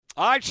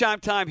All right, chime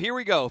time. Here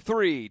we go.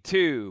 3,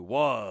 2,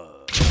 1.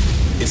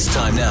 It's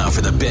time now for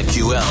the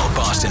BetQL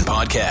Boston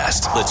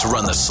Podcast. Let's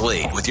run the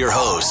slate with your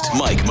host,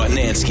 Mike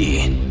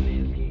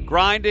Mutnansky.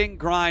 Grinding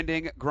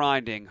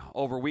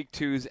over Week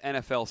 2's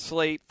NFL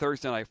slate.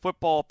 Thursday Night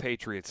Football,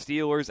 Patriots,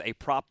 Steelers. A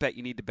prop bet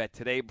you need to bet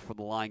today before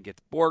the line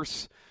gets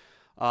worse.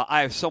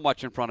 I have so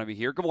much in front of me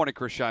here. Good morning,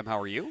 Chris Scheim.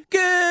 How are you?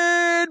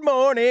 Good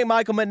morning,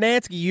 Michael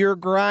Mutnansky. Your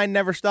grind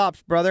never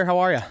stops, brother. How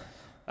are you?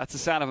 That's the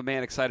sound of a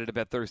man excited to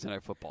bet Thursday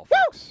Night Football,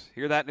 folks.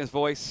 Woo! Hear that in his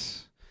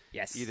voice?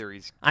 Yes.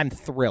 I'm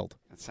thrilled.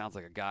 It sounds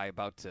like a guy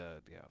about to,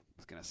 I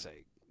was going to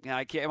say,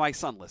 I can't. My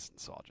son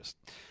listens, so I'll just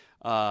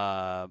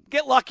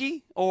get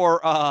lucky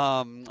or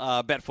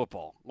bet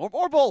football.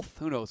 Or both.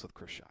 Who knows with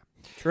Chris Scheim.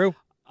 True.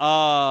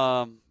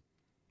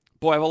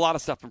 Boy, I have a lot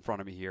of stuff in front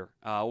of me here.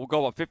 We'll go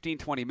about 15,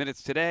 20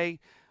 minutes today.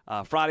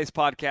 Friday's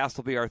podcast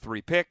will be our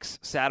 3 picks.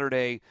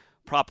 Saturday,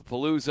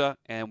 Propapalooza,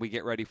 and we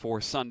get ready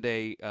for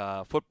Sunday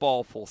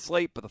football full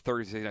slate, but the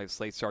Thursday night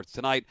slate starts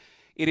tonight.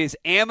 It is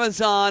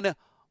Amazon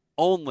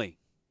only.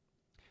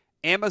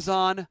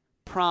 Amazon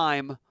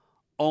Prime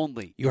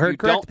only. You heard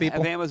correct, people. If you people.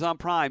 don't have Amazon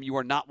Prime, you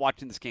are not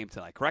watching this game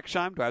tonight. Correct,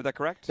 Scheim? Do I have that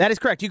correct? That is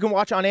correct. You can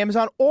watch on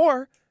Amazon,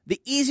 or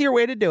the easier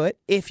way to do it,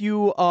 if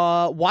you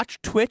watch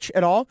Twitch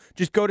at all,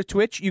 just go to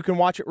Twitch. You can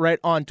watch it right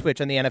on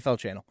Twitch on the NFL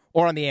channel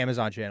or on the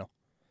Amazon channel.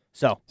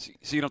 So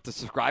you don't have to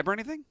subscribe or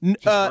anything?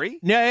 Just free?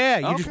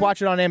 Yeah. You just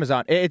watch it on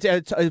Amazon.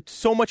 It's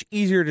so much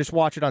easier to just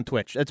watch it on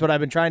Twitch. That's what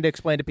I've been trying to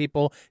explain to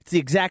people. It's the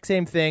exact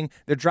same thing.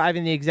 They're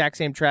driving the exact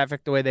same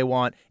traffic the way they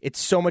want. It's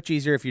so much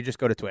easier if you just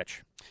go to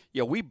Twitch.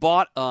 Yeah, we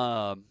bought.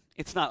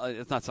 It's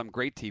not some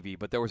great TV,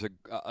 but there was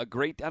a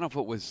great. I don't know if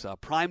it was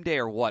Prime Day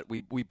or what.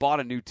 We bought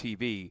a new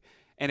TV.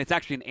 And it's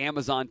actually an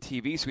Amazon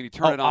TV, so when you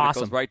turn it on,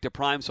 awesome. It goes right to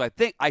Prime. So I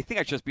think I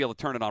should just be able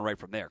to turn it on right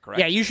from there, correct?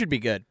 Yeah, you should be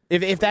good.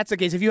 If that's the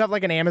case, if you have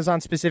like an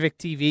Amazon-specific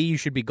TV, you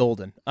should be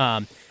golden.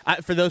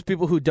 For those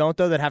people who don't,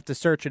 though, that have to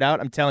search it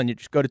out, I'm telling you,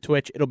 just go to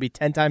Twitch. It'll be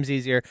 10 times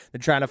easier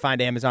than trying to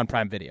find Amazon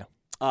Prime Video.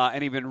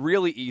 And even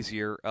really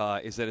easier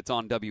is that it's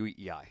on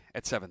WEEI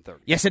at 7:30.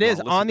 Yes, it is.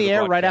 On the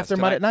air right after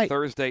Monday night.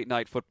 Thursday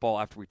night football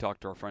after we talk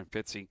to our friend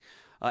Fitzy.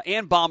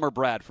 And Bomber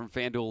Brad from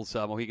FanDuel's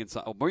Mohegan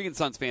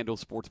Suns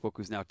FanDuel Sportsbook,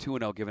 who's now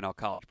 2-0 giving out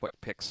college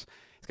picks.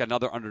 He's got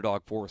another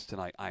underdog for us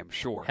tonight, I am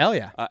sure. Hell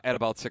yeah. At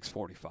about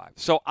 6:45.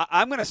 So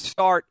I'm going to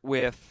start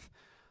with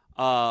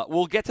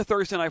we'll get to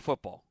Thursday Night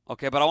Football,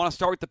 okay? But I want to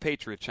start with the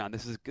Patriots, Sean.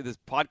 This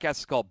podcast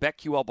is called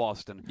BetQL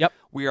Boston. Yep.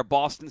 We are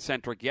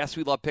Boston-centric. Yes,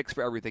 we love picks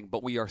for everything,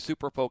 but we are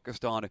super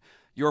focused on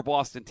your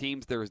Boston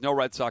teams. There is no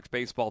Red Sox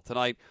baseball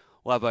tonight.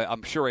 We'll have,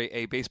 I'm sure,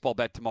 a baseball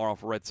bet tomorrow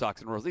for Red Sox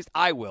and Royals. At least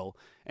I will.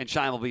 And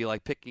Shine will be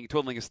like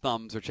twiddling his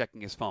thumbs or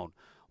checking his phone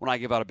when I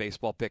give out a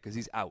baseball pick because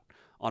he's out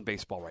on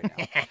baseball right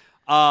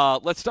now.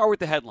 Let's start with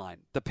the headline.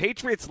 The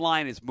Patriots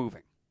line is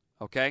moving,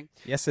 okay?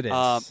 Yes, it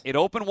is. It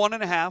opened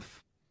 1.5.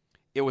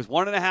 It was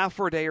 1.5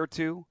 for a day or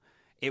two.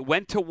 It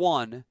went to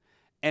 1.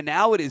 And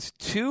now it is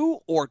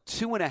 2 or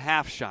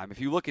 2.5, Shime. If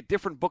you look at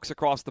different books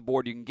across the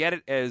board, you can get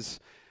it as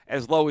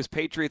low as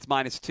Patriots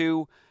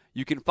 -2.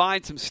 You can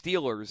find some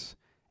Steelers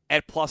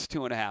at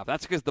 +2.5.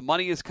 That's because the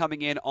money is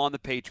coming in on the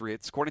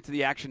Patriots. According to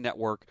the Action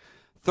Network,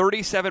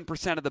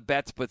 37% of the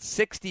bets, but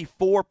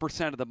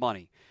 64% of the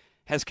money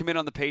has come in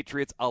on the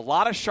Patriots. A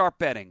lot of sharp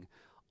betting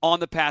on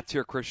the Pats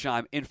here, Chris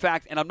Scheim. In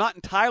fact, and I'm not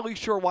entirely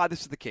sure why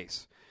this is the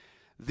case,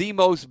 the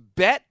most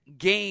bet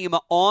game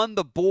on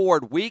the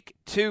board Week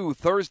 2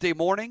 Thursday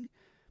morning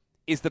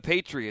is the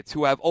Patriots,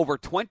 who have over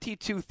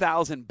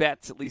 22,000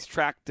 bets, at least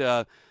tracked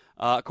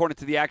according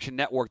to the Action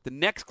Network. The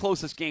next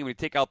closest game, when you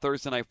take out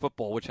Thursday Night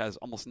Football, which has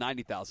almost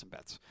 90,000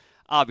 bets,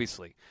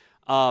 obviously.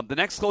 The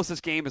next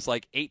closest game is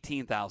like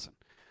 18,000.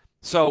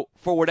 So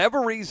for whatever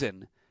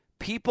reason,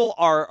 people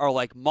are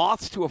like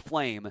moths to a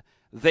flame.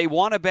 They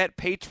want to bet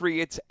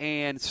Patriots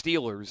and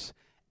Steelers,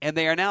 and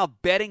they are now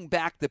betting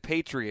back the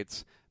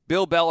Patriots,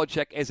 Bill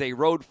Belichick, as a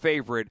road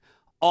favorite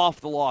off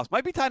the loss.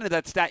 Might be tied into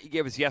that stat you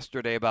gave us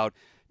yesterday about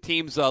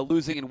teams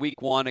losing in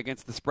Week 1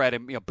 against the spread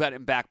and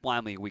betting back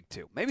blindly in Week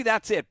 2. Maybe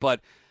that's it,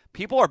 but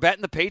people are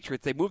betting the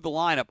Patriots. They moved the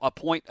line up a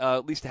point,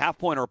 at least a half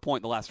point or a point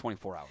in the last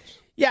 24 hours.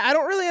 Yeah, I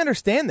don't really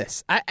understand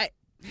this. I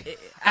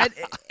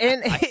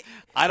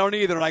don't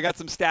either, and I got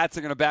some stats that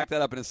are going to back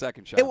that up in a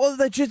second, Sean.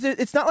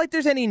 It's not like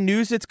there's any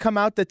news that's come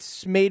out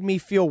that's made me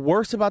feel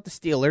worse about the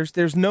Steelers.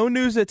 There's no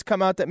news that's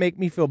come out that make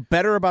me feel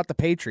better about the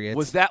Patriots.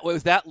 Was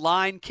that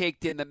line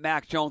caked in that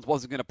Mac Jones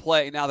wasn't going to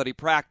play now that he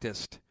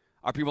practiced?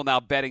 Are people now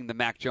betting the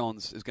Mac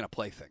Jones is going to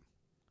play thing?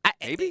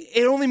 Maybe.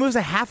 It only moves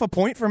a half a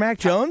point for Mac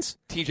Jones?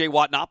 TJ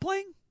Watt not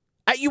playing?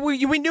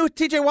 We knew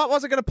TJ Watt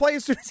wasn't going to play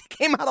as soon as he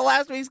came out of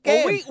last week's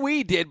game. Well,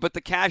 we did, but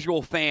the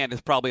casual fan is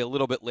probably a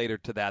little bit later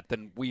to that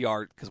than we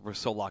are because we're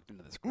so locked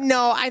into this crap.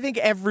 No, I think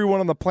everyone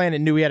on the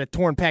planet knew he had a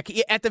torn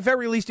pec. At the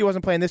very least, he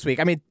wasn't playing this week.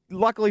 I mean,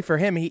 luckily for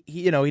him, he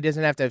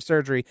doesn't have to have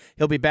surgery.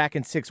 He'll be back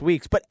in 6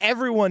 weeks. But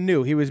everyone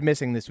knew he was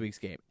missing this week's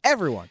game.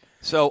 Everyone.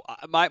 So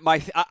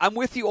I'm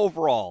with you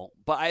overall,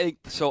 but I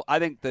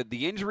think that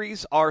the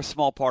injuries are a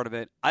small part of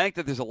it. I think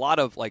that there's a lot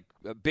of like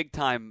big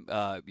time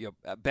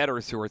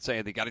bettors who are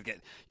saying they got to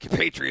get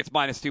Patriots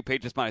 -2,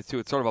 Patriots -2.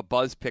 It's sort of a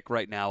buzz pick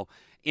right now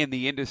in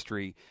the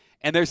industry,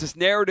 and there's this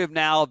narrative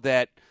now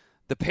that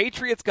the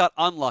Patriots got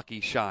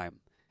unlucky,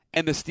 Shime,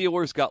 and the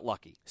Steelers got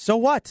lucky. So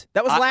what?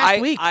 That was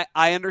last week.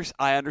 I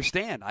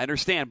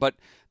understand, but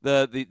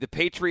the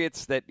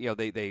Patriots that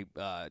they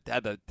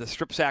had the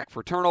strip sack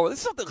for turnover. This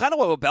is something kind of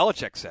what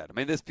Belichick said. I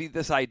mean,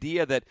 this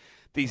idea that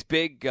these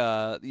big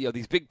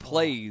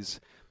plays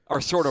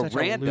are sort of Such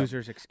random. A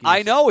loser's excuse.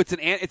 I know it's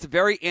a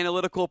very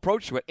analytical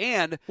approach to it,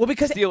 and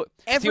because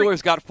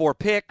Steelers got 4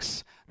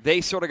 picks. They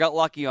sort of got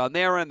lucky on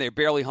their end. They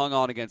barely hung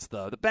on against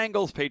the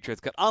Bengals. Patriots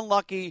got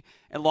unlucky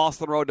and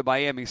lost on the road to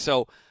Miami.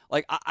 So,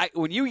 like,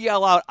 when you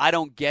yell out, I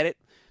don't get it,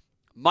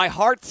 my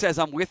heart says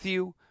I'm with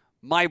you.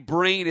 My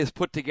brain is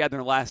put together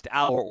in the last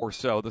hour or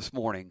so this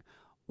morning.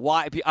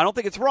 Why? I don't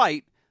think it's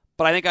right,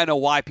 but I think I know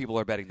why people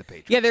are betting the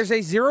Patriots. Yeah, there's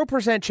a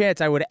 0% chance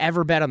I would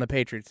ever bet on the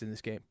Patriots in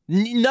this game.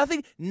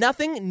 Nothing,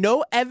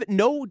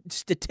 no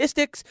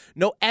statistics,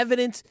 no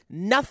evidence,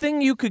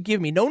 nothing you could give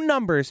me, no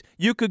numbers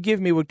you could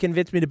give me would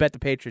convince me to bet the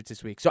Patriots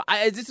this week. So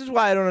this is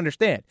why I don't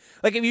understand.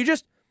 Like, if you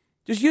just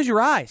use your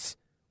eyes.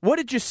 What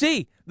did you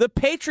see? The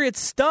Patriots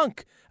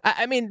stunk.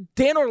 I mean,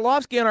 Dan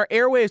Orlovsky on our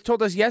airwaves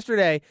told us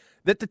yesterday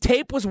that the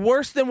tape was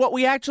worse than what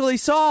we actually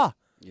saw.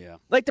 Yeah.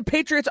 Like, the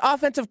Patriots'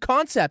 offensive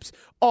concepts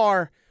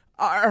are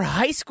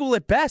high school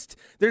at best.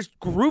 There's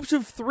groups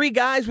of 3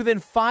 guys within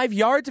 5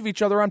 yards of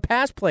each other on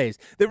pass plays.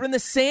 They were in the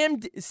same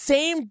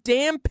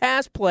damn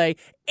pass play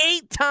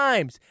 8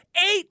 times.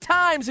 8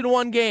 times in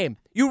one game.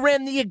 You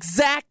ran the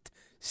exact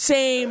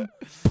same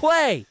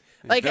play.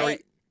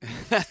 Like,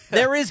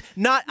 there is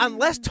not,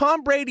 unless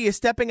Tom Brady is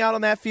stepping out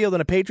on that field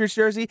in a Patriots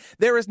jersey,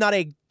 there is not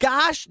a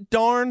gosh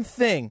darn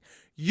thing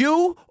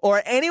you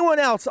or anyone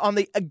else on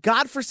the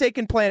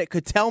godforsaken planet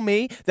could tell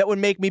me that would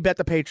make me bet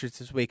the Patriots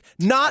this week.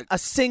 Not a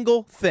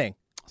single thing.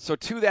 So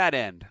to that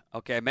end,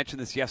 okay, I mentioned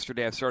this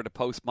yesterday. I've started to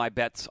post my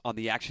bets on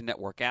the Action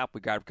Network app.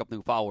 We got a couple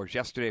new followers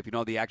yesterday. If you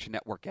know the Action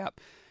Network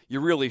app, you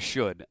really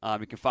should.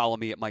 You can follow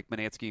me at Mike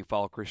Manansky and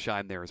follow Chris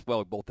Scheim there as well.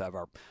 We both have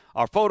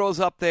our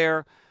photos up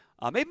there.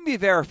 Maybe be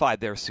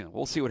verified there soon.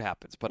 We'll see what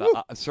happens, but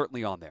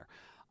certainly on there.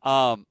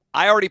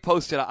 I already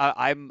posted.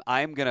 I'm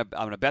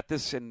gonna bet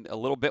this in a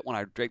little bit when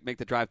I make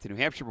the drive to New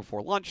Hampshire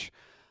before lunch.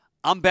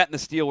 I'm betting the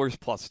Steelers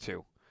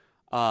 +2.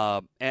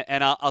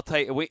 And I'll tell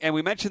you.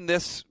 We mentioned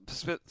this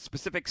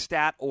specific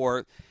stat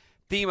or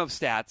theme of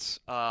stats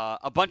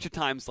a bunch of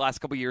times the last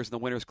couple of years in the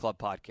Winners Club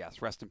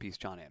podcast. Rest in peace,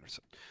 John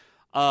Anderson.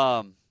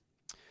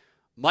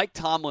 Mike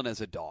Tomlin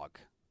as a dog.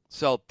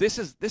 So this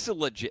is a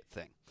legit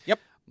thing. Yep.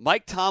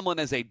 Mike Tomlin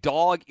as a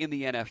dog in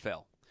the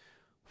NFL.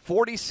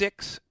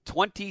 46,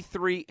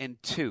 23,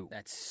 and 2.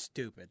 That's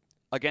stupid.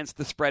 Against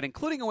the spread,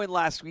 including a win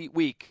last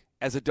week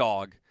as a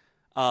dog,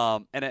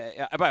 and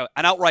an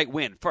outright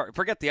win.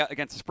 Forget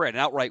against the spread,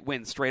 an outright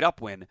win, straight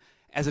up win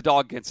as a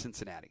dog against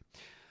Cincinnati.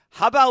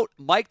 How about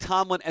Mike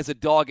Tomlin as a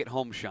dog at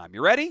home, Scheim?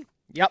 You ready?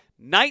 Yep.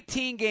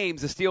 19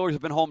 games the Steelers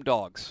have been home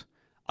dogs.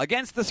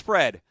 Against the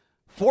spread,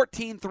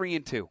 14, 3,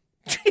 and 2.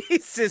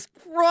 Jesus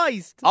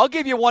Christ. I'll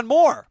give you one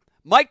more.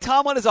 Mike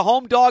Tomlin is a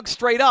home dog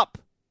straight up.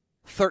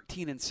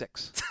 13 and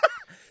 6.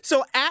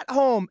 So at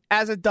home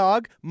as a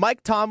dog,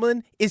 Mike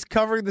Tomlin is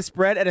covering the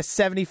spread at a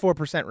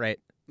 74% rate.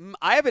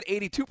 I have it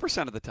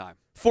 82% of the time.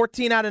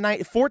 14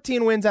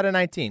 wins out of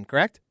 19,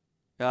 correct?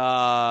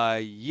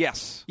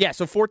 Yes. Yeah,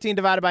 so 14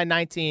 divided by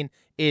 19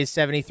 is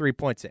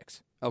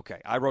 73.6.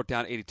 Okay, I wrote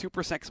down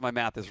 82% because my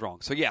math is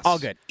wrong. So yes. All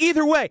good.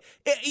 Either way,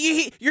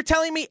 you're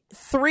telling me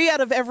 3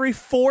 out of every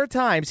 4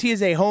 times he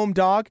is a home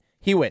dog,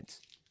 he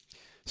wins.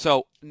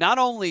 So not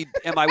only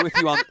am I with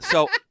you on,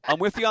 I'm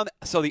with you on.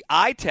 So the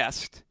eye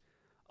test,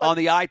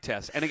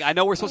 and I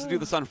know we're supposed to do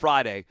this on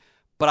Friday,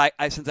 but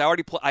since I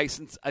already I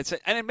said,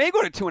 and it may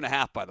go to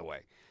 2.5, by the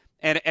way,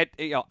 and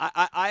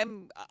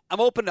I'm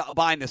open to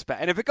buying this bet,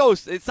 and if it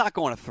goes, it's not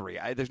going to 3.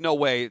 There's no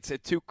way. It's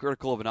too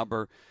critical of a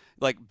number.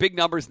 Like, big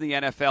numbers in the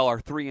NFL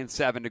are 3 and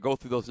 7. To go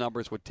through those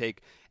numbers would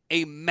take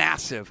a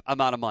massive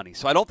amount of money.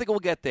 So I don't think we'll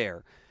get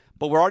there,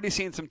 but we're already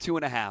seeing some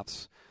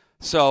 2.5s.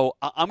 So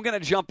I'm going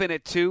to jump in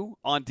at 2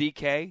 on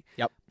DK.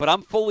 Yep. But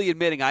I'm fully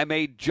admitting I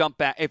may jump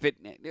back. If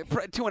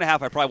 2.5,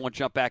 I probably won't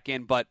jump back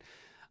in. But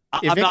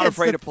I'm not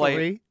afraid to play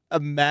 3,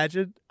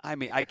 imagine. I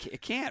mean, I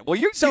can't. Well,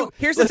 here's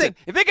the thing.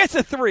 If it gets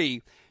to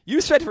 3, you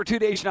said for 2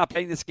 days you're not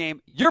betting this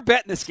game. You're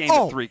betting this game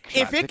at 3.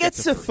 If it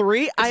gets to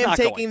 3, I am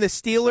taking the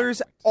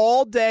Steelers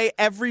all day,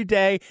 every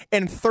day,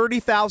 and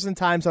 30,000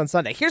 times on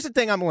Sunday. Here's the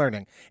thing I'm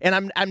learning,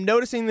 and I'm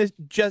noticing this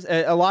just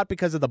a lot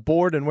because of the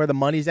board and where the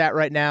money's at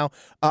right now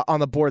on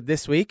the board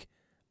this week.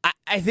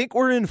 I think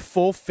we're in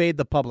full fade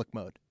the public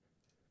mode.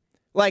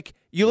 Like,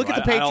 you look at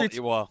the Patriots.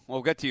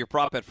 We'll get to your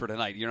prop bet for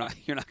tonight. You're not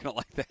going to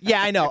like that.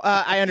 Yeah, I know.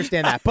 I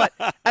understand that. But,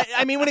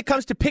 I mean, when it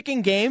comes to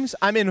picking games,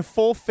 I'm in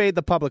full fade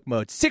the public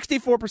mode.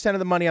 64% of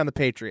the money on the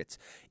Patriots.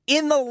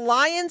 In the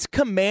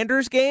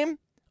Lions-Commanders game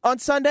on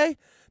Sunday,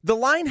 the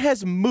line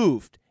has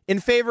moved in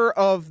favor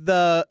of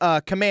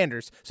the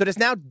Commanders. So it is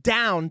now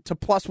down to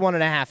plus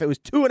 1.5. It was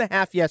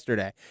 2.5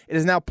 yesterday. It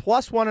is now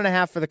plus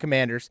 1.5 for the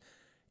Commanders.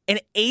 And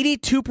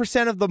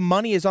 82% of the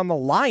money is on the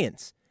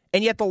Lions.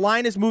 And yet the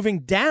line is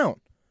moving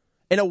down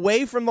and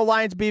away from the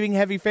Lions being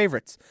heavy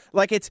favorites.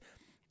 Like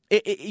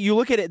you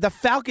look at it, the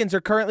Falcons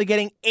are currently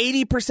getting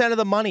 80% of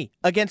the money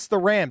against the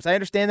Rams. I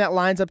understand that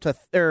line's up to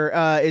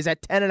is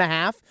at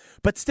 10.5,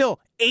 but still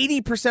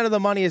 80% of the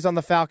money is on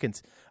the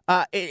Falcons.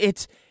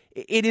 It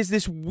is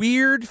this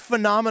weird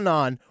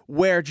phenomenon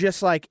where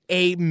just like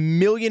 1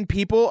 million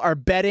people are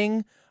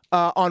betting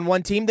on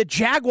one team. The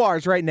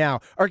Jaguars right now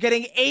are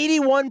getting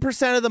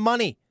 81% of the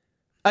money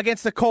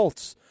against the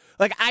Colts.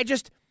 Like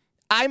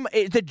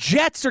the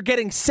Jets are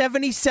getting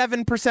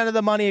 77% of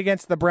the money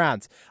against the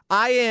Browns.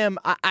 I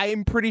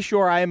am pretty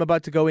sure I am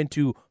about to go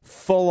into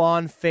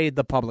full-on fade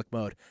the public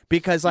mode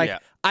because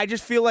I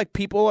just feel like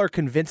people are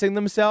convincing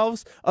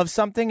themselves of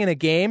something in a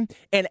game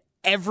and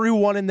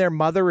everyone and their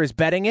mother is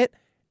betting it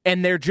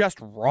and they're just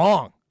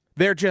wrong.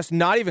 They're just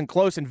not even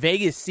close, and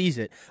Vegas sees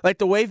it. Like,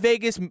 the way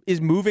Vegas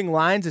is moving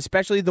lines,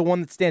 especially the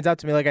one that stands out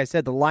to me, like I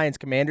said, the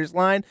Lions-Commanders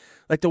line,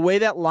 like, the way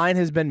that line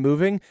has been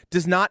moving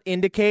does not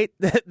indicate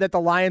that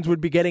the Lions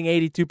would be getting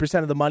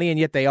 82% of the money, and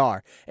yet they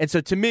are. And so,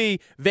 to me,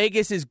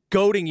 Vegas is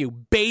goading you,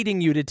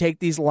 baiting you to take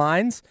these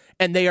lines,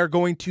 and they are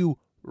going to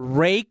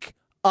rake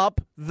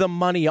up the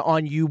money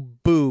on you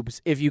boobs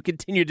if you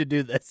continue to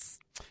do this.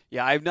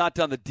 Yeah, I have not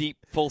done the deep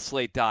full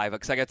slate dive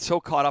because I got so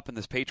caught up in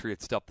this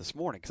Patriots stuff this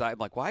morning because I'm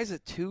like, why is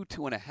it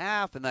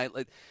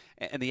 2.5?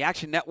 And the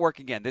Action Network,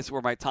 again, this is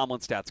where my Tomlin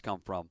stats come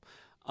from.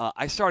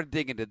 I started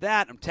digging into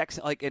that. I'm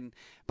texting, and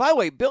by the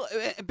way, Bill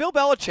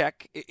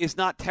Belichick is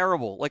not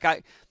terrible.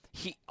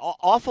 He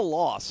off a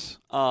loss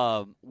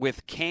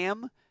with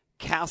Cam,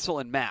 Castle,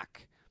 and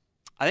Mack.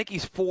 I think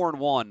he's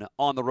 4-1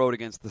 on the road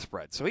against the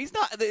spread. So he's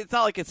not. It's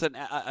not like it's an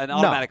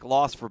automatic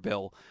loss for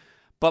Bill.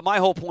 But my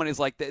whole point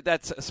is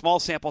that's a small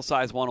sample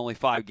size, only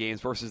 5 games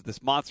versus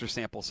this monster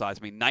sample size.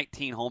 I mean,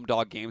 19 home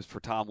dog games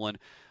for Tomlin,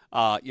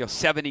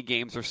 70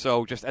 games or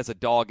so just as a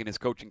dog in his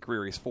coaching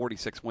career. He's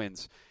 46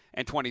 wins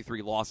and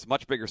 23 losses,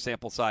 much bigger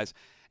sample size.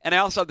 And I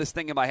also have this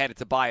thing in my head.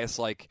 It's a bias.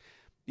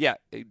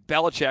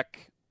 Belichick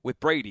with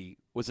Brady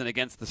was an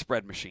against the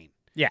spread machine.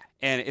 Yeah.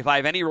 And if I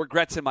have any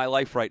regrets in my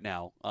life right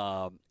now,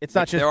 it's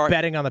not just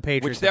betting on the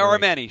Patriots. Which there are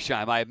many,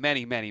 Shime. I have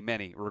many, many,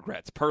 many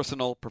regrets.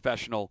 Personal,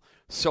 professional,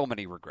 so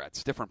many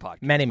regrets. Different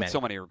podcasts. Many.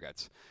 So many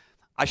regrets.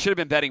 I should have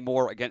been betting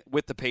more again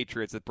with the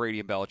Patriots with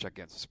Brady and Belichick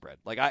against the spread.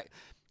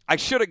 I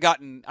should have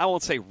gotten, I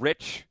won't say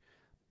rich,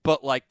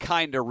 but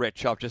kind of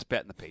rich off just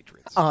betting the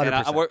Patriots.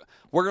 100%. And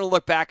we're going to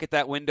look back at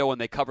that window when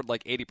they covered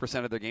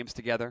 80% of their games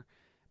together.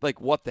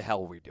 What the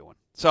hell are we doing?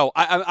 So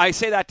I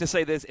say that to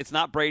say this. It's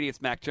not Brady.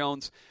 It's Mac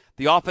Jones.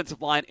 The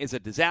offensive line is a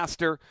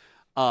disaster.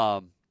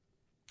 I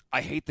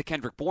hate the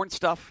Kendrick Bourne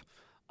stuff.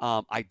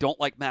 I don't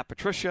like Matt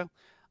Patricia.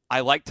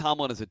 I like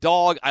Tomlin as a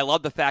dog. I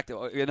love the fact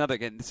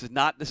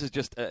that, this is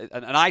just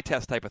an eye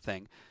test type of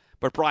thing.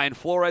 But Brian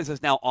Flores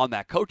is now on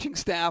that coaching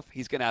staff.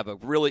 He's going to have a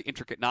really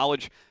intricate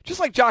knowledge, just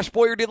like Josh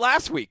Boyer did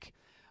last week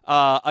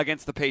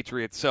against the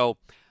Patriots. So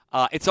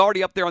it's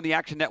already up there on the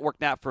Action Network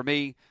now for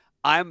me.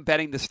 I'm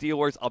betting the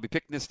Steelers. I'll be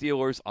picking the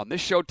Steelers on this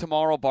show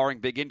tomorrow, barring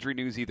big injury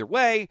news either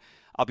way.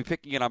 I'll be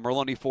picking it on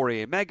Merloni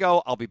 4A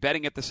Mego. I'll be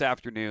betting it this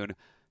afternoon.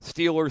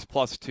 Steelers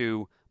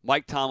 +2.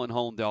 Mike Tomlin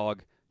home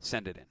dog.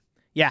 Send it in.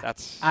 Yeah,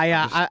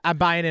 I'm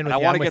buying in with you.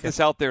 I want to get this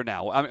out there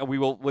now. We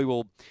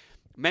will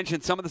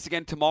mention some of this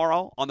again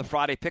tomorrow on the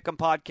Friday Pick'em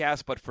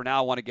podcast, but for now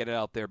I want to get it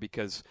out there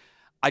because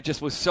I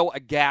just was so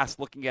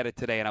aghast looking at it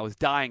today, and I was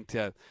dying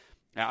to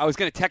 – I was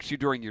going to text you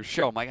during your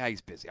show. I'm like,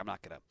 he's busy. I'm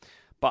not going to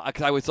 – but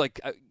because I was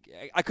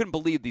I couldn't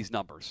believe these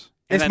numbers.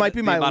 This might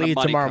be my lead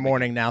tomorrow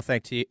morning now,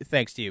 thanks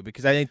to you,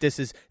 because I think this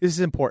is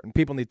important.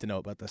 People need to know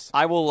about this.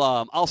 I will.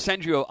 I'll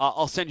send you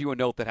a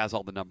note that has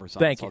all the numbers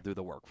on it. So I'll do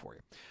the work for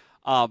you.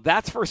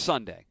 That's for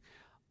Sunday.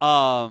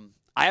 I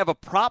have a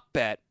prop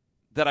bet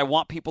that I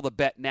want people to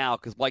bet now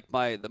because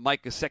the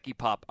Mike Gesicki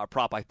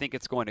prop, I think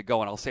it's going to go,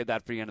 and I'll save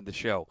that for the end of the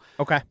show.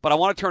 Okay. But I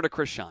want to turn to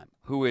Chris Scheim,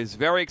 who is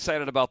very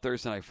excited about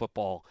Thursday Night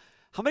Football.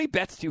 How many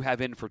bets do you have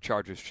in for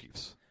Chargers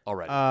Chiefs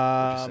already?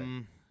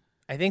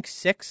 I think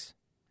 6.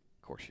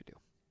 Of course you do.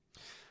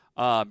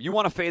 You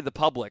want to fade the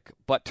public,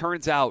 but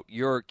turns out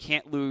your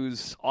can't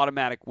lose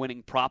automatic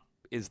winning prop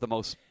is the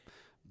most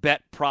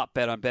prop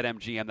bet on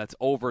BetMGM that's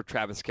over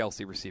Travis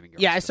Kelce receiving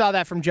yards. Yeah, I saw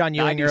that from John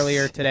Ewing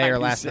earlier today or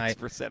last night.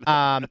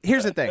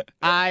 Here's the thing.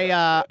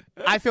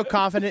 I feel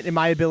confident in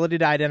my ability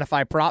to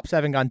identify props,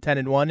 having gone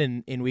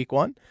 10-1 in week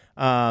 1.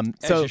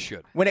 So you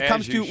should. When it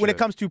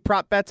comes to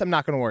prop bets, I'm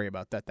not going to worry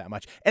about that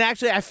much. And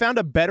actually, I found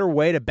a better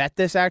way to bet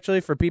this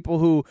for people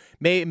who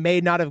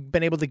may not have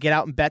been able to get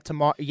out and bet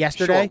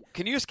yesterday. Sure.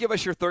 Can you just give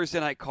us your Thursday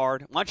night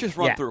card? Why don't you just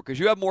run through it because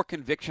you have more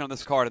conviction on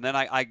this card, and then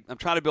I'm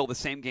trying to build the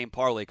same game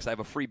parlay because I have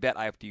a free bet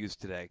I have to use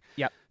today.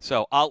 Yep.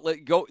 So I'll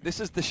let go. This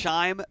is the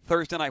Scheim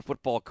Thursday Night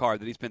Football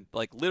card that he's been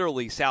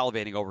literally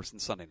salivating over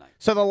since Sunday night.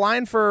 So the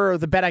line for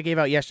the bet I gave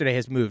out yesterday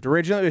has moved.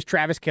 Originally, it was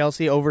Travis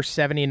Kelce over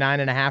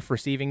 79.5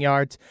 receiving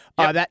yards.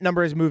 Yep. That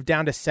number has moved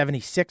down to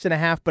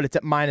 76.5, but it's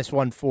at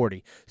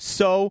 -140.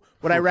 So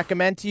what I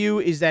recommend to you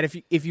is that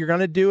if you're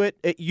going to do it,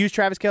 use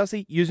Travis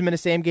Kelce, use him in a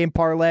same-game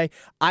parlay.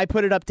 I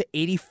put it up to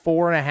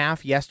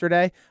 84.5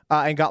 yesterday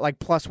and got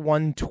plus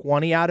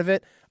 120 out of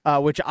it.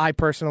 Which I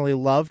personally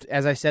loved.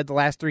 As I said, the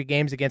last 3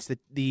 games against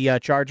the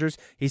Chargers,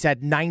 he's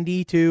had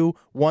 92,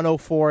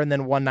 104, and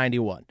then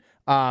 191.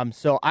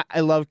 So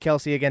I love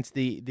Kelce against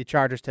the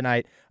Chargers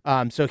tonight.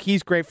 So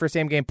he's great for a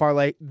same-game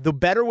parlay. The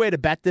better way to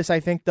bet this, I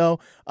think,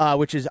 though,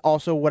 which is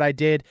also what I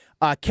did,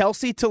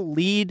 Kelce to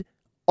lead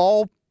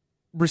all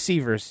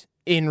receivers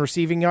in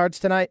receiving yards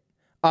tonight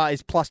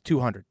is plus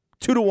 200.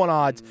 2-1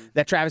 odds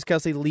that Travis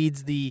Kelce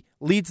leads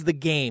the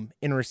game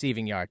in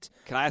receiving yards.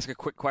 Can I ask a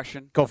quick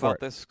question about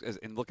this?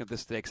 In looking at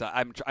this today, because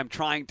I'm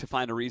trying to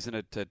find a reason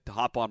to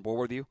hop on board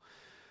with you.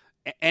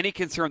 Any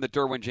concern that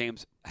Derwin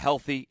James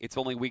healthy? It's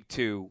only week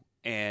 2,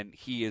 and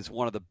he is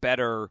one of the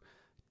better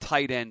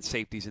tight end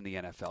safeties in the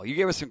NFL. You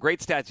gave us some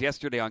great stats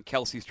yesterday on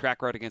Kelce's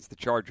track record against the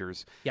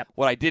Chargers. Yep.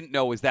 What I didn't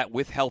know is that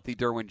with healthy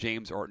Derwin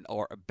James or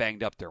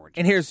banged up Derwin James.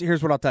 And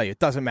here's what I'll tell you: it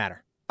doesn't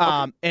matter.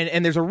 Okay.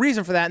 And there's a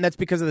reason for that, and that's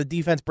because of the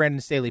defense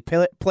Brandon Staley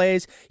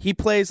plays. He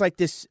plays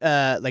this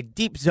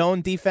deep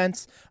zone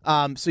defense.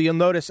 So you'll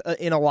notice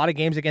in a lot of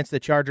games against the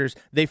Chargers,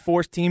 they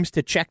force teams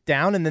to check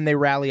down and then they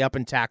rally up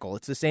and tackle.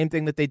 It's the same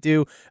thing that they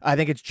do. I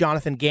think it's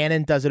Jonathan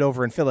Gannon does it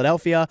over in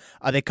Philadelphia.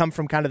 They come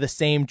from kind of the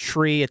same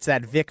tree. It's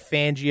that Vic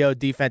Fangio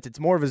defense. It's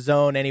more of a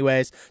zone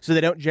anyways, so they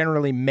don't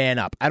generally man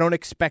up. I don't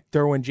expect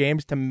Derwin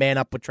James to man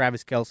up with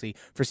Travis Kelce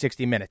for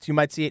 60 minutes. You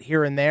might see it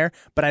here and there,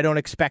 but I don't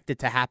expect it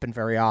to happen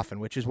very often,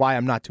 which is why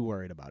I'm not too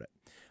worried about it.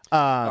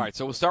 All right,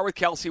 so we'll start with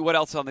Kelce. What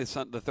else on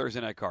the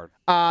Thursday night card?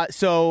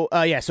 So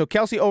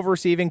Kelce over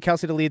receiving,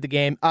 Kelce to lead the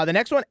game. The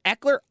next one,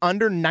 Eckler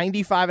under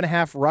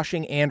 95.5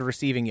 rushing and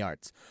receiving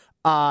yards.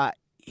 The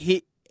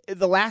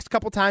last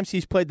couple times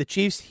he's played the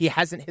Chiefs, he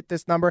hasn't hit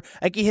this number.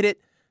 He hit it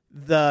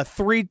the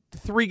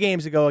three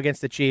games ago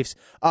against the Chiefs.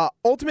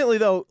 Ultimately,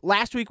 though,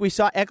 last week we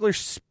saw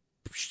Eckler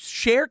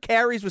share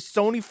carries with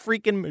Sony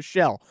freaking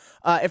Michel.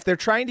 If they're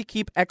trying to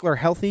keep Eckler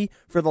healthy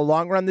for the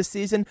long run this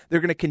season, they're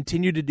going to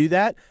continue to do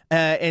that.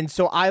 And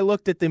so I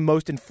looked at the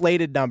most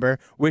inflated number,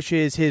 which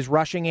is his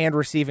rushing and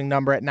receiving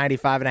number at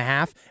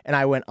 95.5, and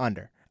I went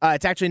under.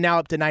 It's actually now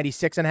up to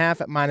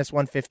 96.5 at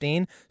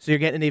 -115, so you're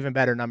getting an even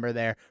better number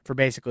there for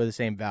basically the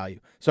same value.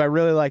 So I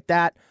really like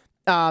that.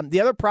 The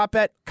other prop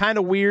bet, kind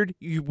of weird.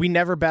 We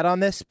never bet on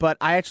this, but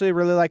I actually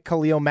really like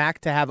Khalil Mack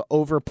to have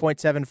over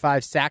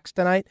 0.75 sacks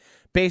tonight.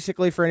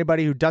 Basically, for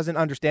anybody who doesn't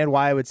understand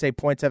why I would say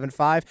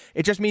 0.75,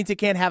 it just means he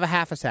can't have a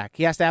half a sack.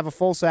 He has to have a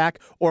full sack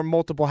or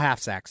multiple half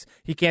sacks.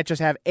 He can't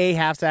just have a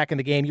half sack in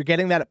the game. You're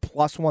getting that at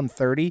plus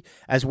 130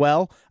 as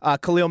well.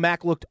 Khalil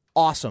Mack looked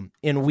awesome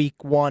in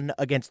week 1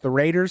 against the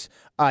Raiders.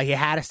 He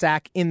had a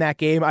sack in that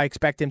game. I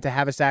expect him to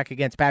have a sack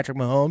against Patrick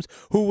Mahomes,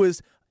 who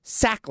was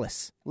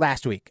sackless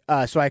last week.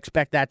 So I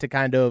expect that to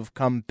kind of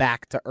come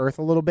back to earth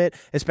a little bit,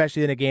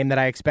 especially in a game that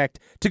I expect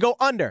to go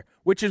under,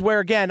 which is where,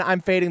 again, I'm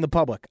fading the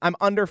public. I'm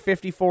under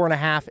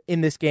 54.5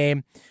 in this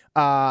game.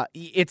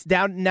 It's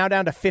down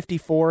to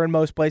 54 in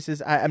most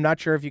places. I'm not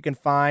sure if you can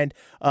find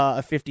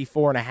a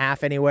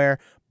 54.5 anywhere,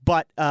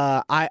 but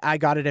I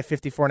got it at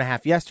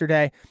 54.5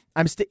 yesterday.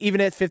 I'm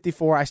even at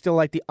 54. I still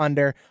like the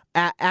under.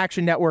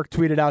 Action Network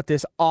tweeted out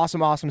this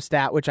awesome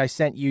stat, which I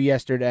sent you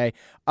yesterday.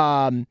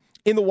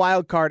 In the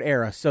wild card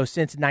era, so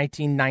since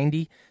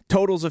 1990,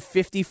 totals of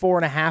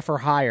 54.5 or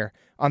higher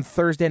on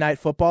Thursday Night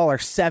Football are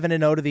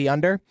 7-0 to the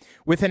under,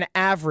 with an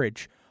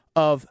average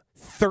of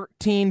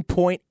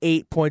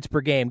 13.8 points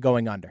per game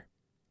going under.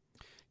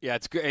 Yeah,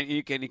 it's good. And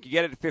you can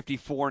get it at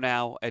 54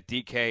 now at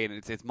DK,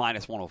 and it's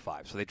minus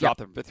 105. So they dropped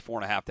it from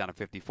 54.5 down to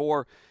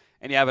 54,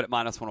 and you have it at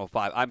minus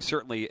 105. I'm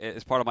certainly,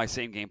 as part of my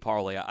same game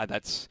parlay,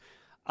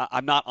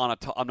 I'm not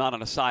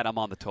on a side. I'm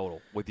on the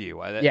total with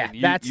you.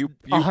 That's you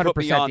 100% put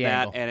me on the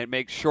that, angle. and it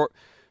makes short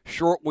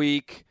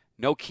week.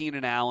 No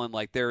Keenan Allen.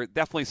 There are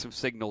definitely some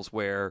signals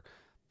where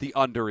the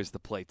under is the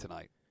play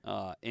tonight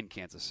in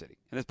Kansas City.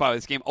 And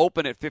this game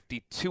opened at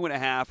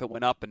 52.5. It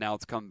went up, and now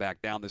it's come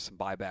back down. There's some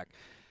buyback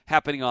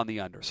happening on the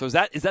under. So is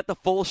that the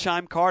full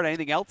Scheim card?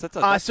 Anything else?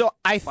 So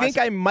I think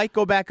I might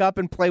go back up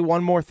and play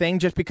one more thing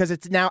just because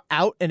it's now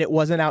out and it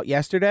wasn't out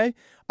yesterday.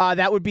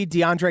 That would be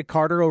DeAndre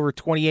Carter over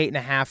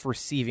 28.5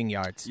 receiving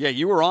yards. Yeah,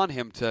 you were on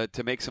him to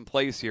make some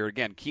plays here.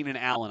 Again, Keenan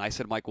Allen. I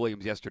said Mike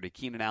Williams yesterday.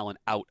 Keenan Allen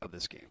out of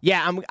this game.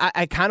 Yeah,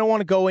 I kind of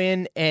want to go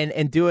in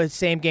and do a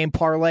same game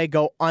parlay,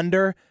 go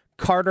under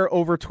Carter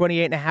over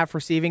 28.5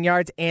 receiving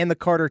yards and the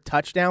Carter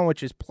touchdown,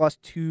 which is plus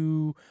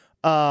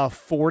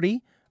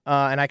 240.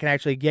 And I can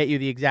actually get you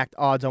the exact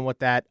odds on what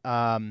that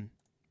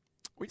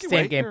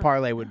same game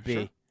parlay would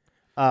be,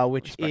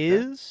 which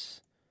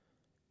is,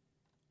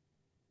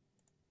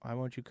 why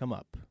won't you come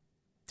up?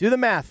 Do the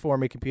math for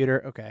me,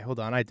 computer. Okay, hold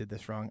on. I did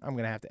this wrong. I'm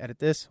going to have to edit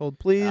this. Hold,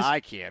 please. I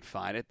can't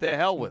find it. The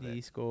hell with TD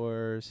it.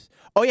 scores.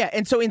 Oh, yeah.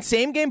 And so in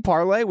same-game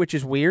parlay, which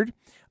is weird,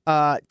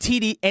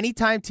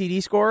 anytime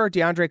TD scorer,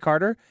 DeAndre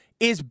Carter,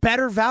 is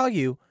better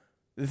value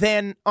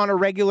than on a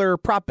regular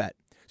prop bet.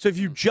 So if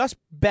you just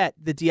bet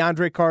the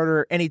DeAndre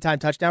Carter anytime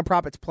touchdown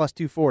prop, it's plus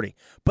 240.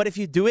 But if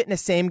you do it in a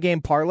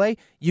same-game parlay,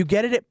 you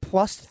get it at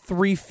plus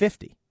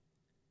 350.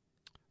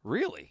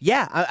 Really?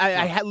 Yeah,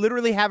 I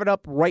literally have it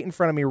up right in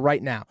front of me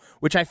right now,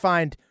 which I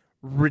find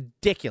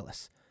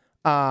ridiculous.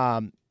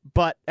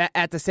 But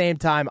at the same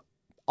time,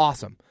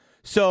 awesome.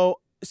 So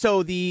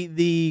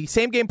the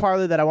same game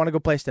parlay that I want to go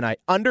place tonight,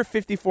 under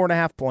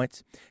 54.5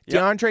 points,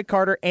 DeAndre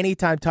Carter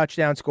anytime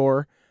touchdown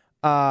scorer.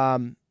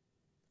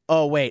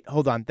 Oh wait,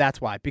 hold on, that's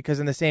why.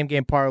 Because in the same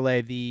game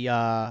parlay,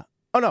 oh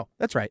no,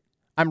 that's right.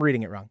 I'm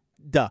reading it wrong.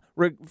 Duh.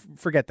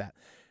 Forget that.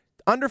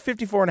 Under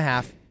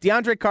 54.5,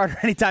 DeAndre Carter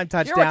anytime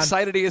touchdown. You're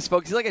excited he is,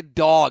 folks. He's like a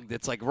dog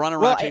that's like running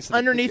around chasing.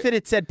 Underneath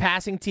it said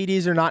passing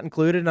TDs are not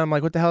included, and I'm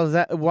like, what the hell is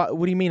that? What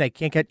do you mean? He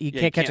can't catch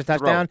a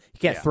touchdown? He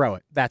can't throw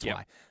it. That's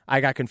why. I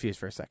got confused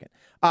for a second.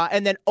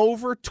 And then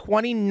over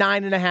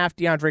 29.5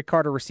 DeAndre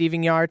Carter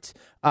receiving yards.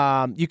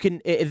 You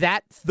can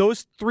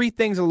those three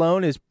things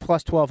alone is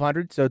plus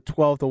 1,200, so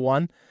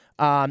 12-1.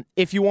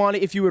 If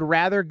you would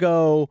rather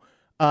go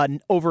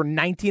over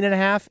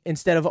 19.5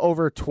 instead of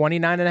over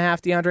 29.5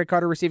 DeAndre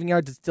Carter receiving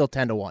yards, it's still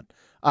 10-1,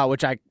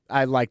 which I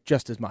like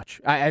just as much.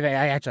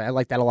 I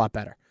like that a lot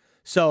better.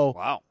 So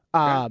wow.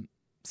 Okay.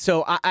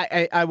 So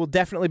I will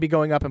definitely be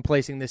going up and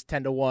placing this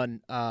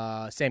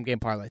 10-1 same game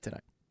parlay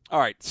tonight. All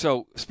right.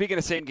 So speaking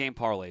of same game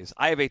parlays,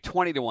 I have a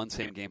 20-1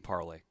 same game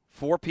parlay.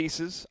 4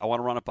 pieces. I want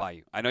to run it by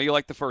you. I know you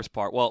like the first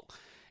part. Well,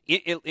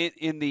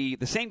 in the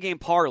same game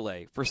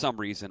parlay, for some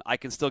reason, I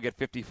can still get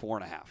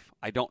 54.5.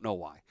 I don't know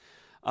why.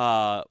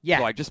 So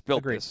I just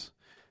built this.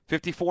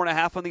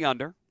 54.5 on the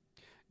under.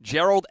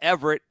 Gerald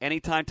Everett,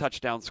 anytime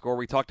touchdown score.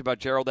 We talked about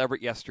Gerald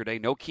Everett yesterday.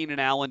 No Keenan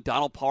Allen.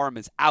 Donald Parham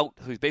is out,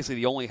 who's basically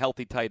the only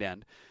healthy tight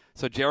end.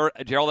 So Gerald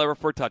Everett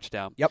for a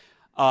touchdown. Yep.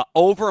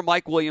 Over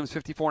Mike Williams,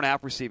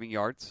 54.5 receiving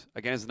yards.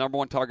 Again, is the number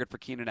one target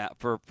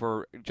for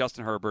for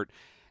Justin Herbert.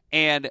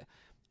 And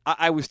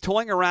I was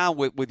toying around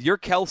with your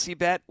Kelsey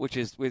bet,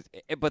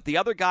 but the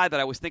other guy that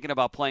I was thinking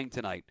about playing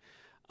tonight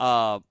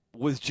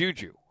was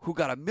Juju, who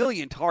got 1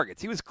 million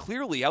targets. He was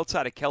clearly,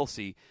 outside of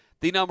Kelsey,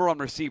 the number one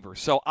receiver.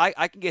 So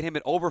I can get him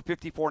at over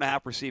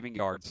 54.5 receiving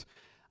yards.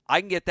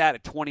 I can get that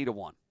at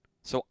 20-1.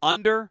 So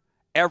under,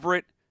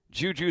 Everett,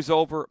 Juju's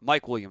over,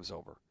 Mike Williams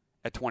over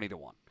at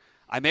 20-1.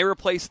 I may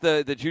replace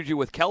the Juju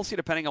with Kelsey,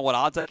 depending on what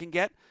odds I can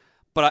get,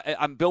 but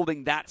I'm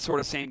building that sort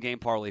of same game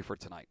parlay for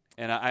tonight.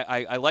 And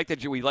I like that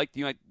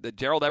the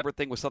Gerald Everett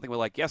thing was something we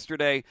liked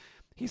yesterday.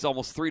 He's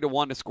almost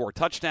 3-1 to score a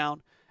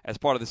touchdown as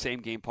part of the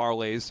same game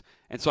parlays.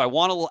 And so I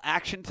want a little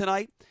action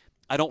tonight.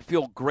 I don't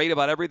feel great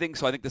about everything,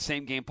 so I think the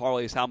same game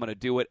parlay is how I'm going to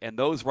do it. And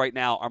those right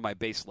now are my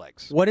base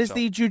legs. What is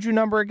the Juju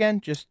number again?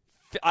 Just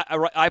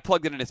I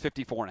plugged it in as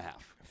 54.5.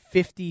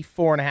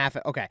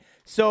 54.5. Okay.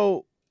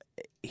 So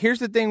here's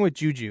the thing with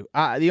Juju.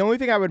 The only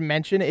thing I would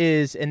mention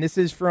is, and this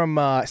is from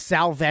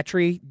Sal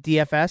Vetri,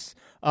 DFS,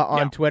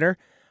 on Twitter,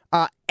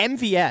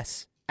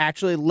 MVS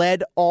actually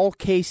led all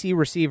KC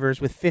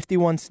receivers with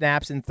 51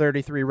 snaps and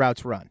 33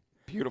 routes run.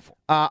 Beautiful.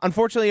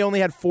 Unfortunately, he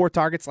only had 4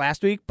 targets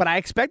last week, but I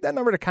expect that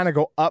number to kind of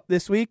go up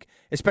this week,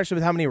 especially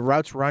with how many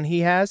routes run he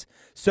has.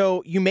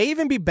 So you may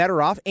even be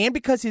better off, and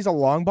because he's a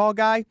long ball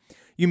guy,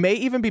 you may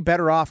even be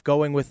better off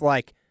going with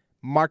like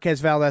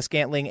Marquez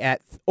Valdes-Scantling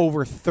at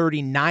over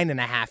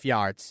 39.5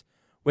 yards,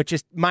 which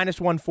is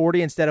minus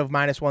 140 instead of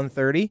minus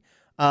 130.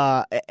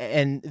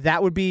 And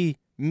that would be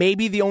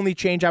maybe the only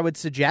change I would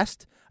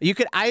suggest. You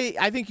could,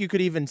 I think you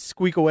could even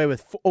squeak away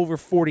with over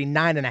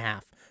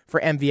 49.5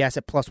 for MVS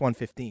at plus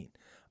 115.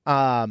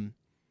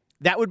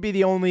 That would be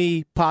the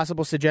only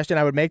possible suggestion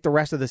I would make. The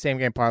rest of the same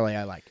game parlay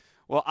I like.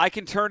 Well, I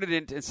can turn it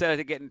into, instead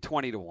of getting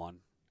 20-1,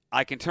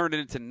 I can turn it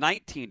into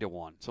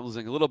 19-1. So I'm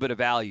losing a little bit of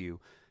value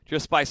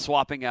just by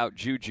swapping out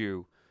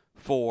Juju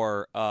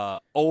for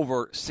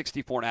over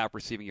 64.5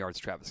 receiving yards,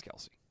 Travis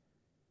Kelce.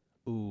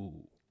 Ooh.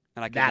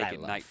 And I can make it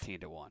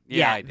 19-1.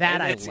 Yeah,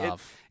 I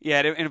love.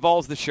 It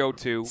involves the show,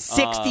 too.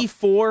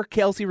 64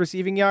 Kelce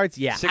receiving yards?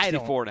 Yeah.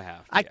 64.5.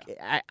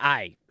 Yeah.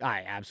 I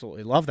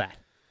absolutely love that.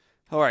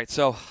 All right,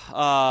 so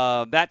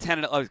that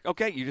 10,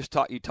 okay, you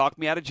talked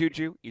me out of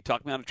Juju. You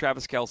talked me out of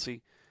Travis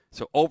Kelce.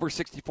 So over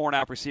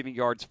 64.5 receiving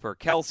yards for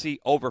Kelce,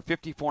 over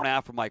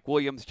 54.5 for Mike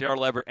Williams,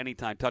 Gerald Everett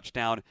anytime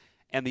touchdown,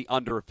 and the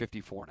under of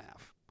 54.5.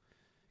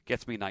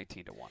 Gets me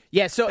 19-1.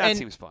 Yeah, so that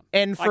seems fun.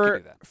 And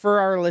for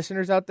our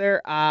listeners out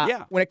there,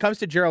 when it comes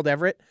to Gerald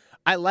Everett,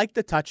 I like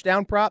the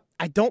touchdown prop.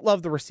 I don't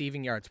love the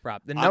receiving yards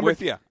prop. I'm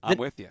with you.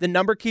 The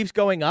number keeps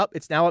going up.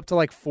 It's now up to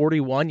like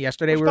 41.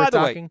 Yesterday we were talking.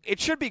 By the way, it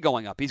should be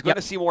going up. He's going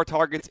to see more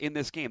targets in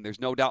this game.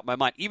 There's no doubt in my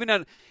mind. Even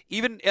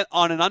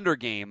on an under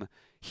game,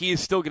 he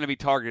is still going to be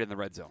targeted in the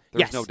red zone.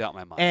 There's Yes. no doubt in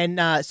my mind.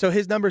 And so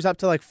his number's up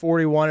to like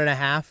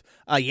 41.5.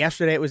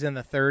 Yesterday it was in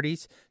the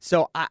 30s.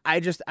 So I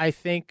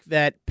think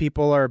that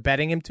people are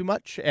betting him too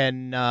much,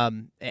 and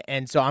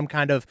so I'm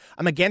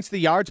against the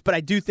yards, but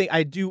I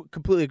do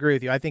completely agree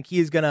with you. I think he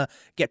is going to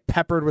get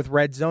peppered with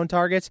red zone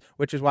targets,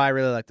 which is why I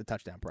really like the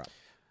touchdown prop.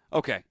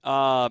 Okay.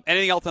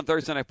 Anything else on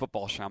Thursday Night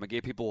Football, Sean? I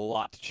gave people a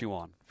lot to chew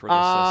on for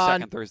this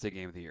second Thursday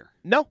game of the year.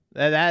 No,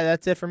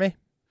 that's it for me.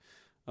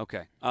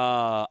 Okay.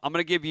 I'm going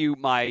to give you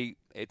my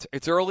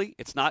it's early.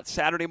 It's not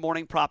Saturday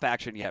morning prop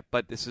action yet,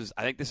 but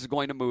I think this is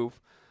going to move,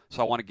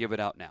 so I want to give it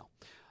out now.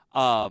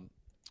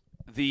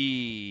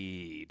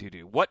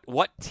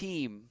 What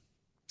team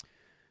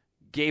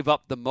gave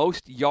up the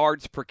most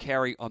yards per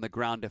carry on the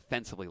ground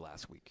defensively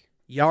last week?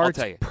 Yards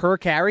per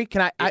carry?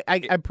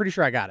 I'm pretty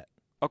sure I got it.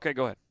 Okay,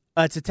 go ahead.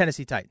 It's the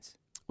Tennessee Titans.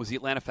 It was the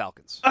Atlanta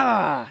Falcons.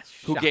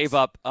 Who gave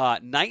up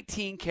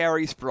 19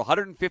 carries for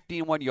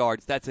 151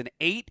 yards. That's an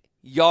 8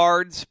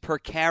 yards per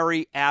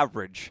carry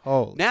average.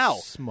 Holy now,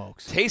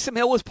 smokes. Taysom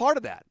Hill was part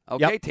of that.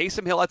 Okay, Yep.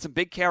 Taysom Hill had some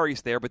big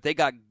carries there, but they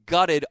got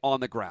gutted on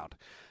the ground.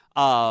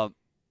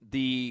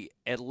 The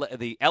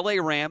LA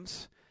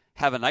Rams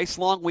have a nice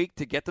long week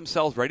to get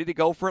themselves ready to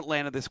go for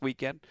Atlanta this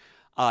weekend.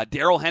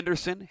 Darrell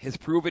Henderson has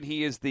proven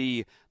he is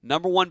the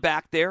number one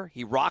back there.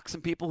 He rocks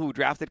some people who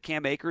drafted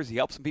Cam Akers. He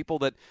helped some people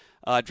that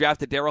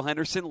drafted Darrell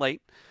Henderson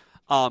late.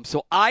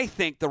 So I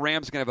think the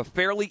Rams are going to have a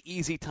fairly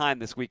easy time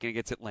this weekend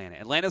against Atlanta.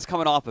 Atlanta's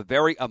coming off a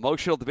very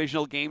emotional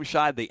divisional game,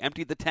 Shai. They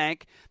emptied the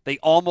tank. They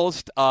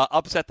almost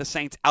upset the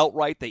Saints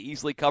outright. They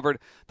easily covered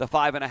the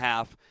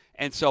 5.5.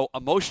 And so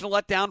emotional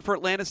letdown for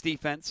Atlanta's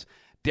defense.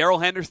 Darrell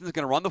Henderson's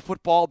going to run the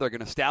football. They're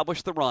going to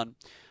establish the run.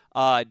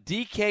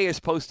 DK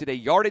has posted a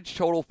yardage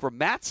total for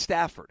Matt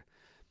Stafford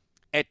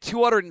at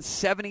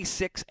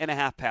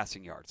 276.5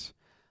 passing yards.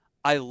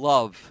 I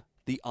love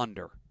the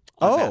under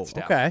on Matt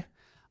Stafford. Okay.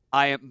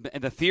 And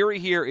the theory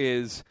here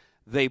is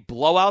they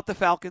blow out the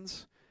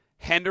Falcons.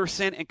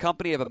 Henderson and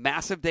company have a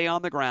massive day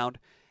on the ground,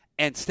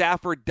 and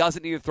Stafford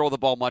doesn't need to throw the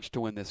ball much to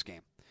win this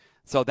game.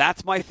 So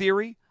that's my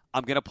theory.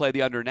 I'm going to play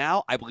the under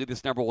now. I believe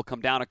this number will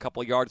come down a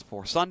couple of yards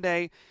before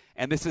Sunday,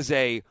 and this is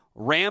a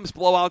Rams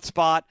blowout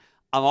spot.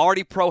 I'm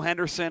already pro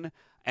Henderson,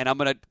 and I'm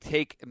going to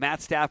take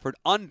Matt Stafford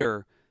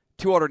under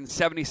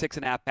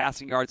 276.5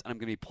 passing yards, and I'm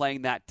going to be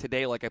playing that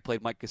today like I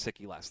played Mike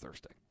Gesicki last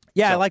Thursday.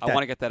 Yeah, so I like that. I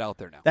want to get that out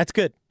there now. That's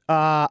good.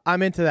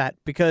 I'm into that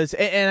because,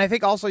 and I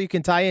think also you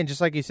can tie in,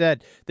 just like you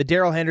said, the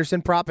Darrell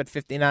Henderson prop at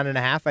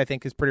 59.5, I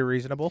think is pretty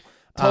reasonable.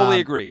 Totally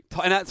agree.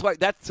 And that's why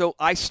so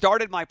I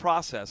started my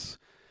process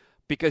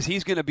because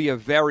he's going to be a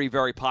very,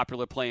 very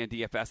popular play in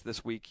DFS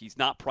this week. He's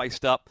not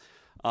priced up.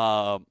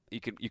 You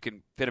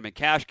can fit him in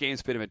cash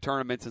games, fit him in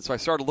tournaments. And so I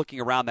started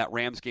looking around that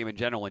Rams game in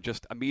general and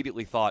just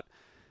immediately thought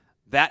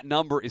that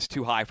number is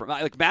too high for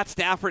like Matt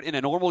Stafford in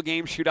a normal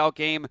game, shootout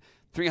game,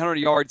 300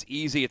 yards,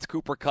 easy. It's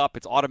Cooper Kupp.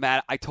 It's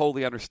automatic. I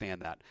totally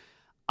understand that.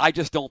 I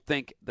just don't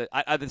think that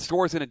the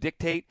score is going to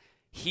dictate.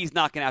 He's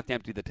not going to have to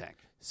empty the tank.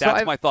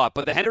 That's my thought.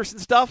 But the Henderson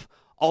stuff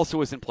also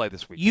is in play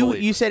this week.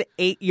 You said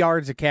 8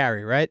 yards a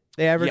carry, right?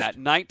 They averaged? Yeah,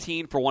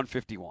 19 for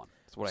 151.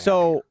 That's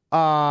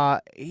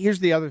what here's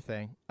the other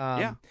thing.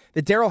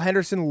 The Darrell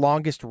Henderson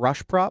longest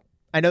rush prop.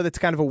 I know that's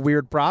kind of a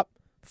weird prop.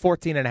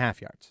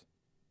 14.5 yards.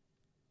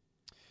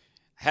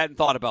 Hadn't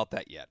thought about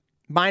that yet.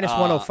 Minus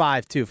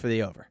 105 too for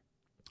the over.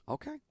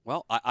 Okay.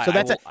 Well,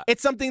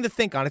 it's something to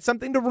think on. It's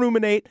something to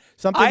ruminate.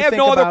 Something. I to have think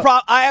no about. other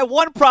prop. I have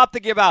one prop to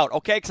give out.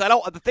 Okay, because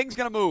the thing's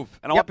going to move,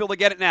 and I want people to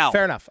get it now.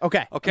 Fair enough.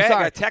 Okay. Okay. I'm sorry.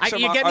 I got a text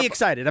You get me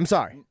excited. I'm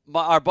sorry.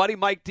 Our buddy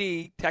Mike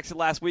D texted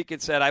last week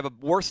and said I have a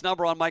worse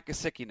number on Mike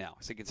Gesicki now.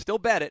 So you can still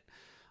bet it.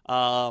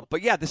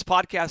 But yeah, this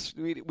podcast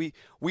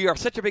we are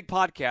such a big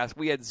podcast.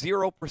 We had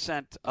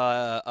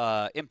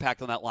 0%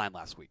 impact on that line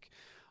last week.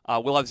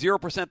 We'll have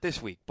 0%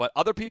 this week, but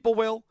other people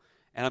will,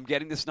 and I'm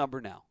getting this number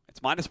now.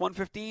 It's minus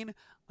 115.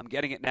 I'm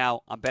getting it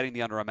now. I'm betting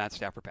the under on Matt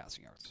Stafford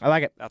passing yards. I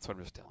like it. That's what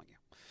I'm just telling you.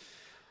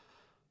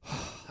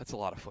 That's a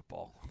lot of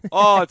football.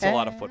 Oh, it's a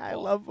lot of football. I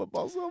love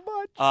football so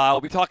much.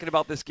 We'll be talking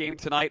about this game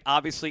tonight,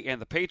 obviously,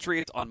 and the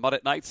Patriots on Mud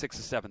at Night, 6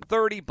 to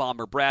 7:30.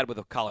 Bomber Brad with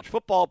a college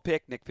football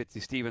pick. Nick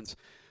Fitzy-Stevens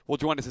will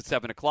join us at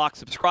 7 o'clock.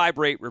 Subscribe,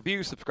 rate,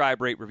 review.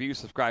 Subscribe, rate, review.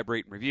 Subscribe,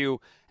 rate, and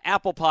review.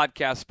 Apple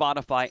Podcasts,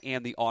 Spotify,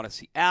 and the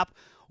Odyssey app.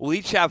 We'll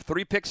each have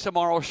 3 picks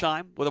tomorrow,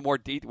 Shime, with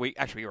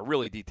a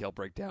really detailed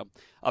breakdown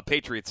of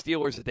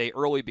Patriots-Steelers a day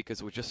early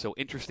because it was just so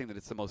interesting that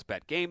it's the most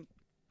bet game.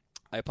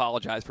 I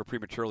apologize for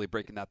prematurely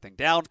breaking that thing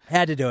down.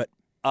 Had to do it.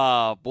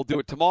 We'll do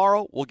it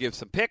tomorrow. We'll give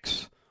some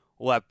picks.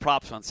 We'll have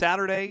props on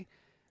Saturday,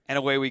 and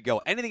away we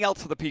go. Anything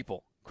else for the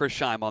people, Chris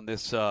Shime, on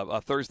this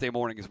Thursday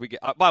morning as we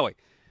get by the way,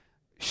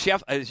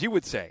 chef, as you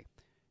would say,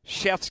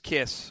 chef's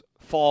kiss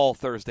fall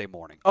Thursday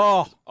morning.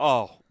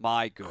 Oh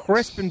my goodness.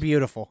 Crisp and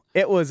beautiful.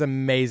 It was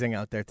amazing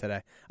out there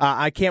today.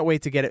 I can't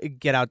wait to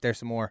get out there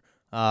some more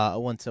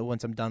once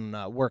I'm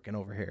done working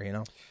over here, you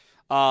know.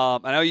 I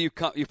know you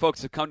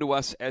folks have come to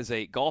us as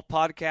a golf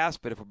podcast,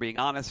 but if we're being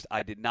honest,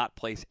 I did not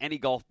place any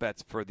golf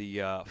bets for the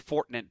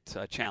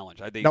Fortnite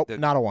Challenge. Nope,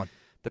 not a one.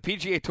 The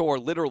PGA Tour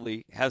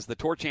literally has the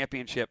Tour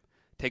Championship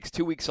takes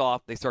 2 weeks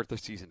off, they start their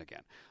season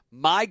again.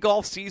 My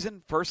golf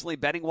season, personally,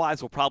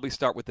 betting-wise, will probably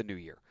start with the new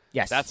year.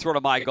 Yes. That's sort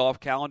of my golf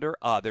calendar.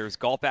 There's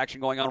golf action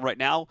going on right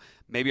now.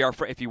 Maybe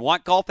if you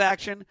want golf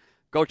action,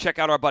 go check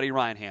out our buddy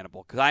Ryan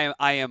Hannibal, because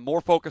I am more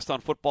focused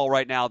on football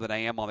right now than I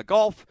am on the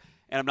golf,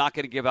 and I'm not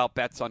going to give out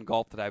bets on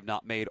golf that I have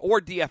not made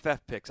or DFF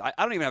picks. I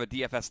don't even have a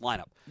DFS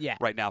lineup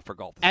right now for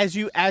golf. As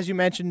you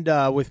mentioned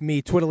with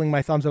me twiddling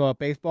my thumbs about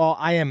baseball,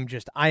 I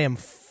am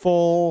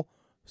full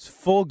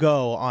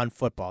go on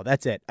football.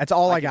 That's it. That's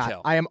all I got.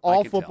 Tell. I am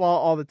all football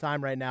all the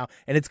time right now,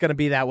 and it's going to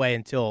be that way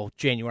until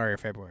January or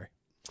February.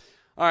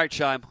 All right,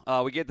 Shime.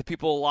 We gave the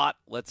people a lot.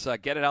 Let's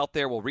get it out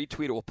there. We'll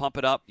retweet it. We'll pump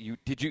it up. You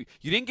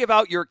didn't give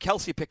out your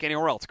Kelsey pick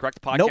anywhere else,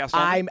 correct? Podcast.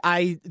 Nope.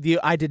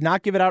 I did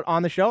not give it out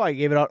on the show. I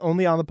gave it out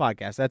only on the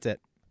podcast. That's it.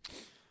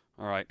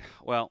 All right.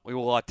 Well, we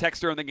will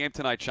text during the game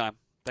tonight, Shime.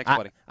 Thanks,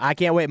 buddy. I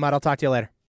can't wait, Mud. I'll talk to you later.